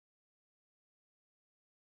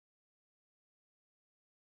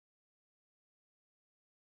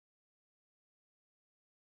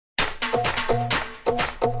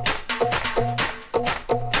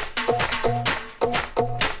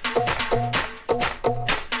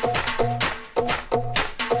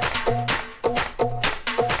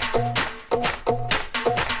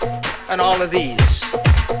all of these.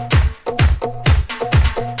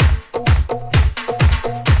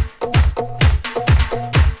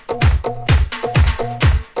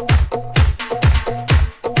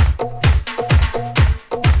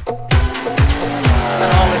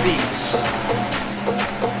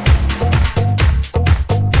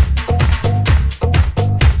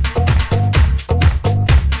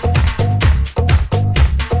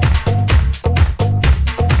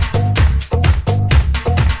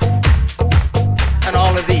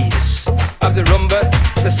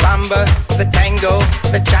 The tango,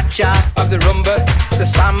 the cha-cha of the rumba, the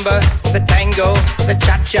samba, the tango, the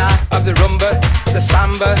cha-cha of the rumba, the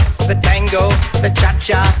samba, the tango, the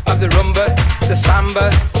cha-cha of the rumba, the samba,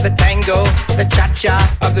 the tango, the cha-cha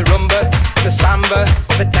of the rumba, the samba,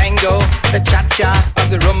 the tango, the cha-cha of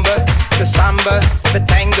the rumba, the samba, the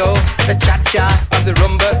tango, the cha-cha of the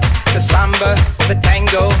rumba, the samba, the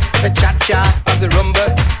tango, the cha-cha of the rumba,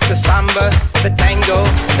 the samba, the tango,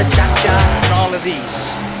 the cha-cha, and all of these.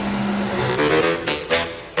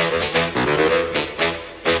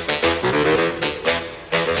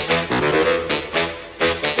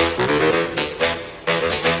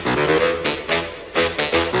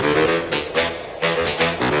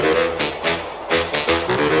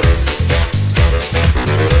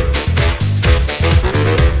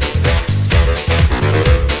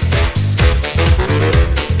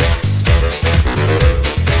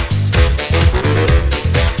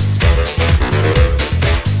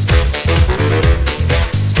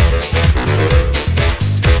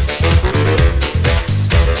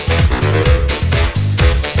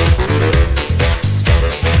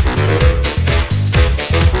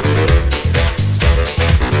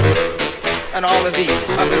 And all of these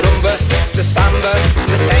of the rumba, the samba,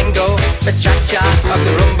 the tango, the cha-cha of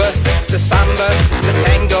the rumba, the samba, the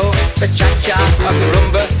tango, the cha-cha of the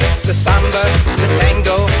rumba, the samba, the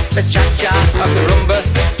tango, the cha-cha of the rumba,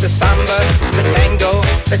 the samba, the tango,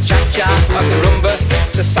 the cha-cha of the rumba,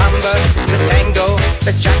 the samba, the tango,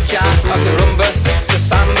 the cha-cha of the rumba.